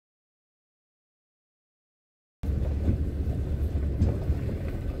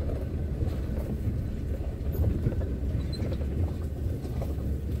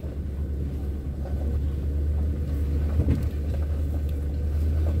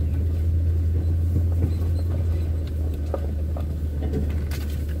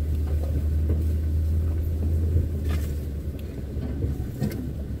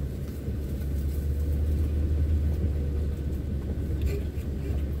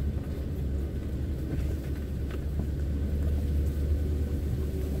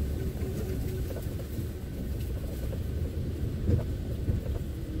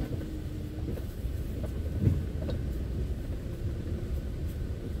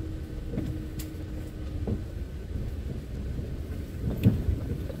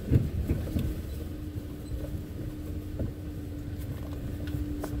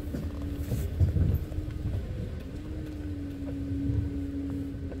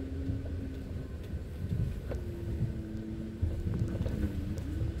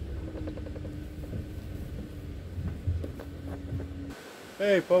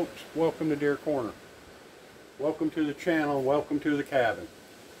Hey folks, welcome to Deer Corner. Welcome to the channel, welcome to the cabin.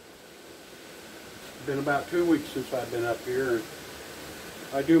 It's been about 2 weeks since I've been up here, and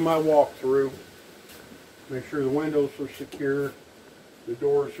I do my walkthrough. Make sure the windows are secure, the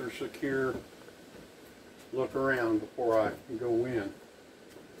doors are secure. Look around before I go in.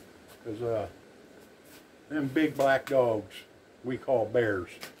 Because them big black dogs we call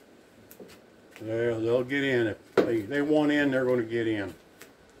bears. They'll get in. If they want in, they're going to get in.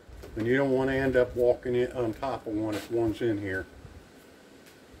 And you don't want to end up walking in on top of one if one's in here.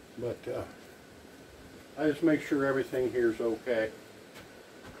 But I just make sure everything here is okay.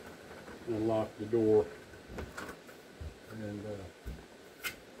 Unlock the door. And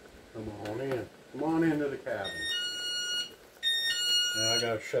come on in. Come on into the cabin. Now I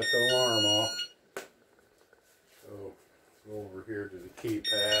gotta shut the alarm off. So go over here to the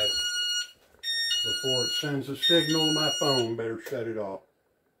keypad. Before it sends a signal to my phone, better shut it off.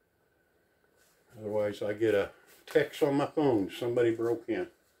 Otherwise I get a text on my phone, somebody broke in.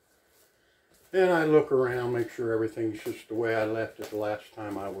 Then I look around, make sure everything's just the way I left it the last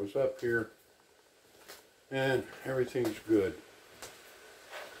time I was up here. And everything's good.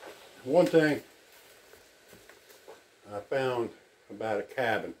 One thing I found about a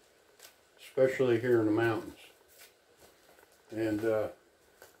cabin, especially here in the mountains, and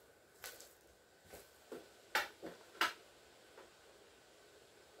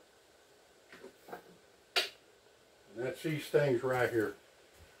that's these things right here.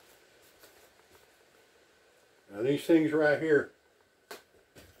 Now these things right here,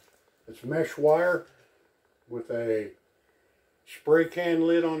 it's mesh wire with a spray can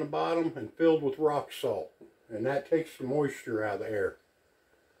lid on the bottom and filled with rock salt, and that takes the moisture out of the air.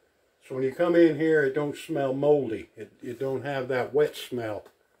 So when you come in here, it don't smell moldy. It don't have that wet smell.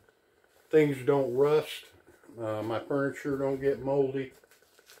 Things don't rust. My furniture don't get moldy.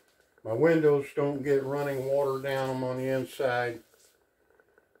 My windows don't get running water down them on the inside.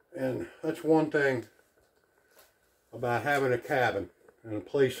 And that's one thing about having a cabin and a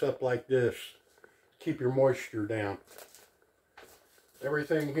place up like this. Keep your moisture down.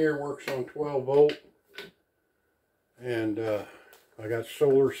 Everything here works on 12 volt. And I got a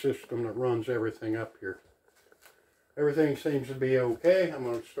solar system that runs everything up here. Everything seems to be okay. I'm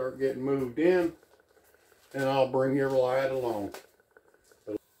going to start getting moved in, and I'll bring you right along.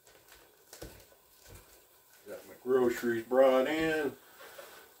 Got my groceries brought in,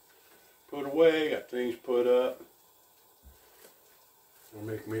 put away, got things put up. I'll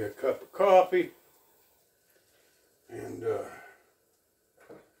make me a cup of coffee and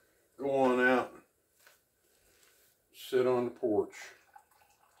go on out, sit on the porch,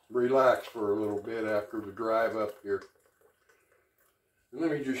 relax for a little bit after the drive up here. And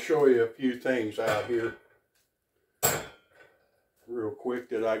let me just show you a few things out here real quick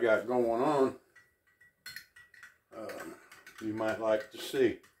that I got going on. You might like to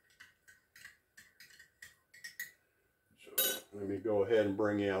see. So let me go ahead and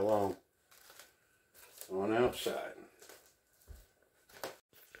bring you along on outside.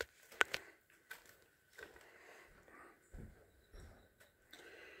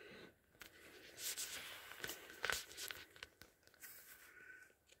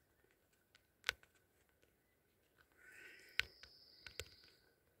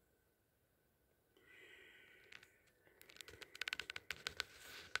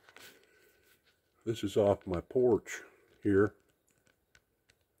 This is off my porch here.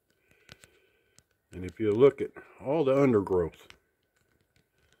 And if you look at all the undergrowth,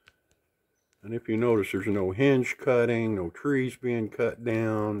 and if you notice there's no hinge cutting, no trees being cut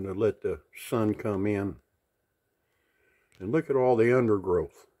down to let the sun come in. And look at all the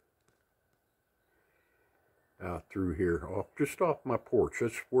undergrowth out through here, just off my porch.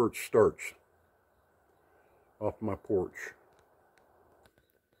 That's where it starts, off my porch.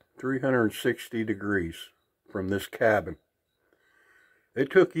 360 degrees from this cabin. It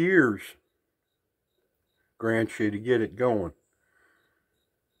took years, grant you, to get it going.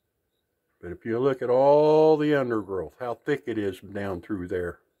 But if you look at all the undergrowth, how thick it is down through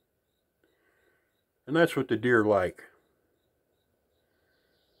there. And that's what the deer like.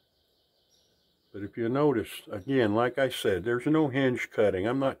 But if you notice, again, like I said, there's no hinge cutting.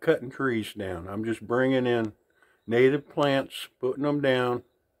 I'm not cutting trees down. I'm just bringing in native plants, putting them down,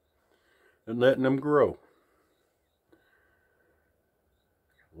 and letting them grow.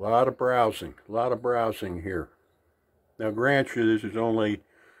 A lot of browsing here. Now, grant you, this is only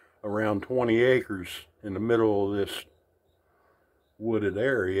around 20 acres in the middle of this wooded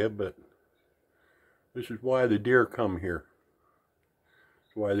area, but this is why the deer come here.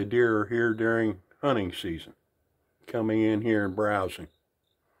 It's why the deer are here during hunting season, coming in here and browsing.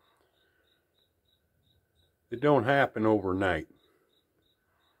 It don't happen overnight.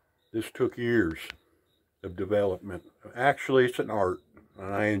 This took years of development. Actually, it's an art,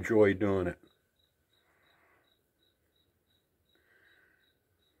 and I enjoy doing it.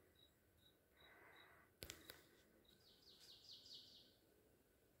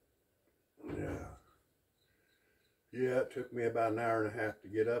 Yeah, it took me about an hour and a half to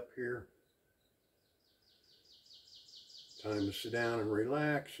get up here. Time to sit down and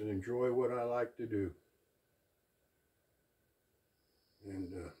relax and enjoy what I like to do.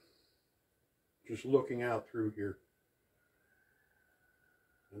 And just looking out through here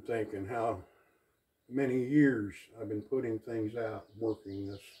and thinking how many years I've been putting things out, working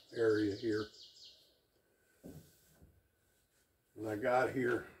this area here. When I got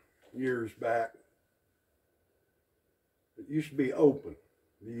here years back, it used to be open.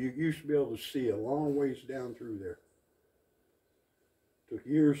 You used to be able to see a long ways down through there. Took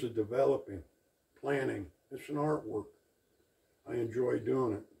years of developing, planning. It's an artwork. I enjoy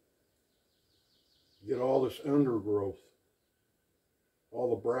doing it. Get all this undergrowth,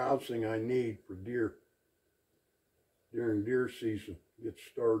 all the browsing I need for deer during deer season gets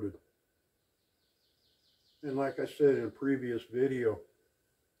started. And like I said in a previous video,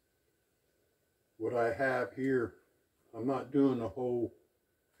 what I have here, I'm not doing the whole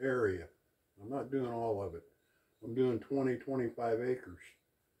area. I'm not doing all of it. I'm doing 20, 25 acres.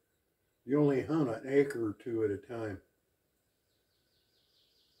 You only hunt an acre or two at a time.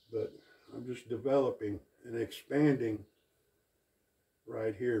 But I'm just developing and expanding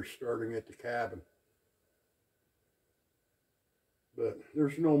right here, starting at the cabin. But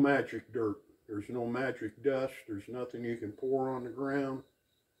there's no magic dirt. There's no magic dust. There's nothing you can pour on the ground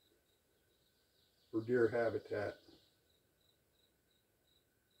for deer habitat.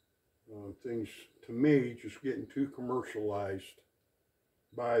 Things, to me, just getting too commercialized.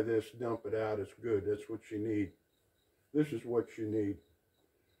 Buy this, dump it out, it's good. That's what you need. This is what you need.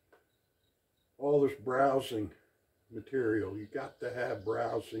 All this browsing material, you got to have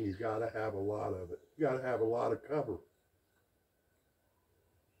browsing, you got to have a lot of it. You got to have a lot of cover.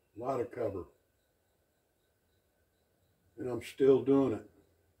 A lot of cover. And I'm still doing it.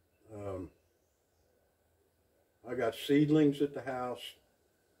 I got seedlings at the house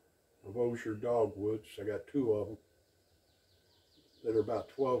of osier dogwoods. I got 2 of them that are about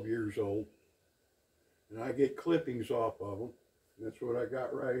 12 years old. And I get clippings off of them. That's what I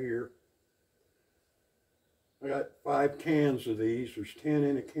got right here. I got 5 cans of these. There's 10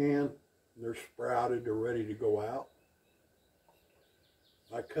 in a can. They're sprouted. They're ready to go out.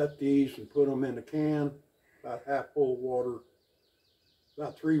 I cut these and put them in a can, about half full of water.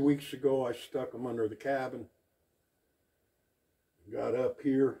 About 3 weeks ago, I stuck them under the cabin. Got up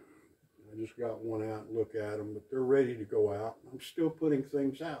here. I just got one out and look at them, but they're ready to go out. I'm still putting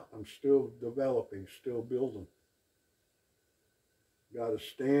things out. I'm still developing, still building. Got a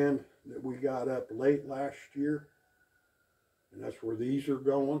stand that we got up late last year, and that's where these are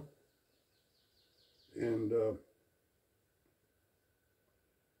going. And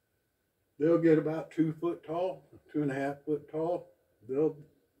they'll get about 2 foot tall, 2.5 foot tall.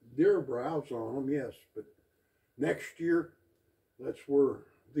 Deer browse on them, yes, but next year, that's where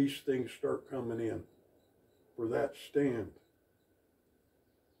these things start coming in for that stand.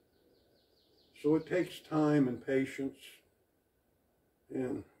 So it takes time and patience.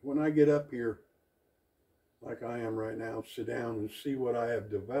 And when I get up here, like I am right now, sit down and see what I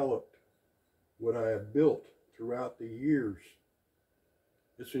have developed, what I have built throughout the years,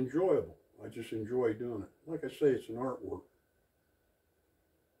 it's enjoyable. I just enjoy doing it. Like I say, it's an artwork.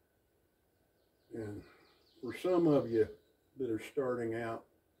 And for some of you that are starting out,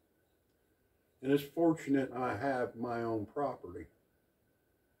 and it's fortunate I have my own property.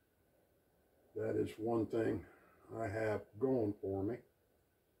 That is one thing I have going for me.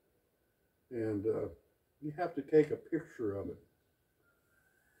 And you have to take a picture of it.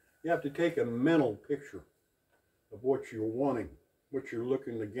 You have to take a mental picture of what you're wanting, what you're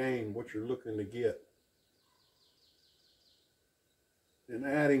looking to gain, what you're looking to get. And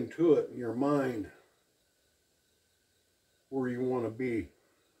adding to it in your mind where you want to be.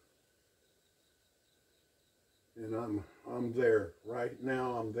 And I'm there. Right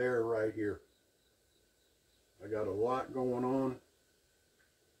now, I'm there right here. I got a lot going on.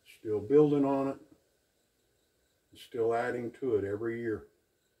 Still building on it. Still adding to it every year.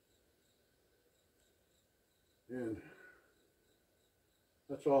 And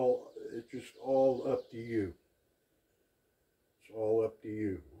that's all, it's just all up to you. It's all up to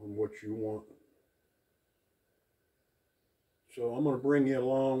you on what you want. So I'm going to bring you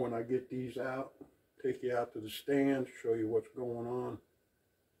along when I get these out. Take you out to the stand, show you what's going on.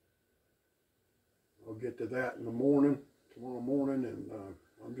 I'll get to that in the morning, tomorrow morning, and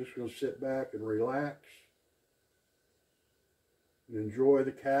I'm just going to sit back and relax and enjoy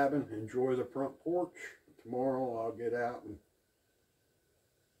the cabin, enjoy the front porch. Tomorrow I'll get out and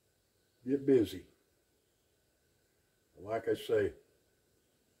get busy. Like I say,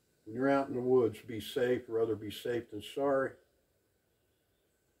 when you're out in the woods, be safe. Rather be safe than sorry.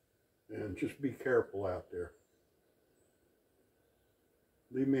 And just be careful out there.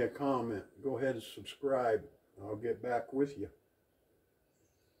 Leave me a comment. Go ahead and subscribe. I'll get back with you.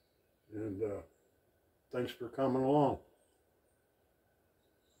 And thanks for coming along.